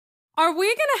Are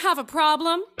we gonna have a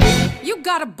problem? You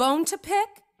got a bone to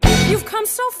pick? You've come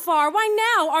so far,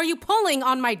 why now are you pulling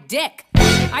on my dick?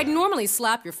 I'd normally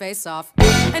slap your face off,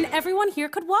 and everyone here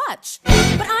could watch.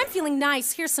 But I'm feeling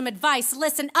nice, here's some advice,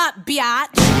 listen up,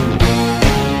 biatch.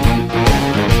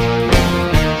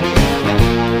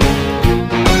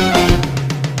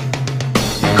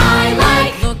 I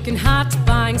like looking hot,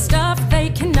 buying stuff they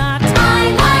cannot.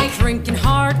 I like drinking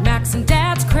hard, maxing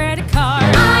dad's credit card.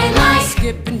 I like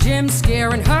skipping gym,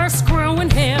 scaring her, screwing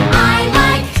him. I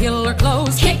like killer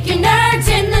clothes, kicking nerds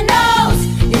in the nose.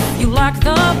 If you like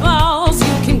the balls,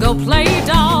 you can go play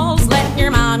dolls. Let your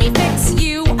mommy fix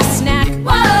you a snack.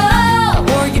 Whoa!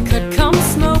 Or you could come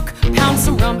smoke, pound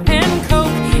some rum and coke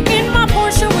in my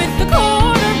Porsche with the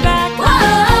quarterback.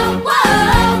 Whoa,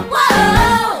 whoa,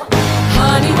 whoa!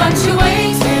 Honey, what you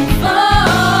waiting for?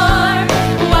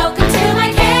 Welcome to my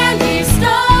candy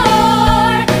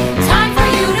store. Time for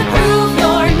you to prove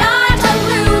you're not a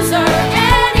loser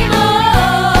anymore.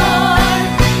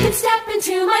 Then step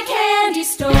into my candy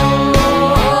store.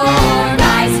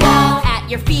 Guys fall at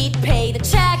your feet, pay the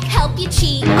check, help you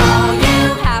cheat. All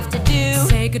you have to do,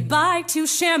 say goodbye to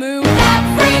Shamu. That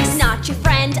freak's not your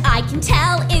friend, I can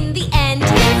tell in the end.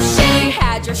 If she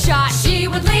had your shot, she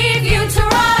would leave you to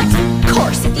rot.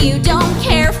 Course, if you don't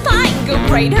care, fine, go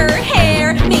braid her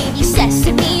hair. Maybe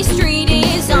Sesame Street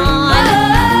is on.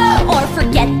 Or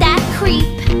forget that creep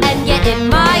and get in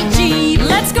my Jeep.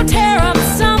 Let's go tear up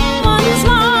someone's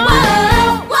lawn.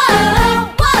 Whoa, whoa,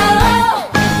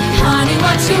 whoa. Honey,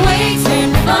 what you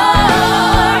waiting for?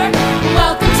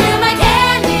 Welcome to my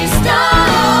candy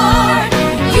store.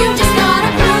 You just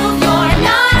gotta prove you're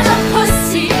not a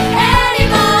pussy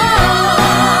anymore.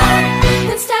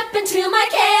 Then step into my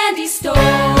candy store.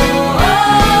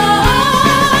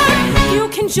 You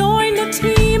can join the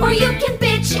team, or you can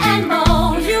bitch and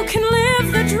moan. You can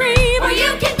live the dream, or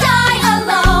you can die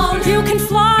alone. You can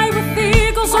fly with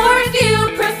eagles, or if you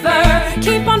prefer,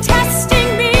 keep on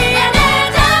testing me and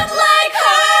end up like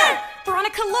her.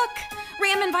 Veronica, look!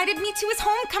 Ram invited me to his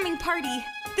homecoming party.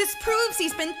 This proves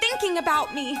he's been thinking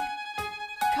about me.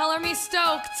 Color me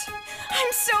stoked.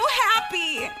 I'm so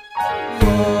happy!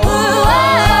 Whoa,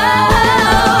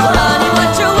 honey,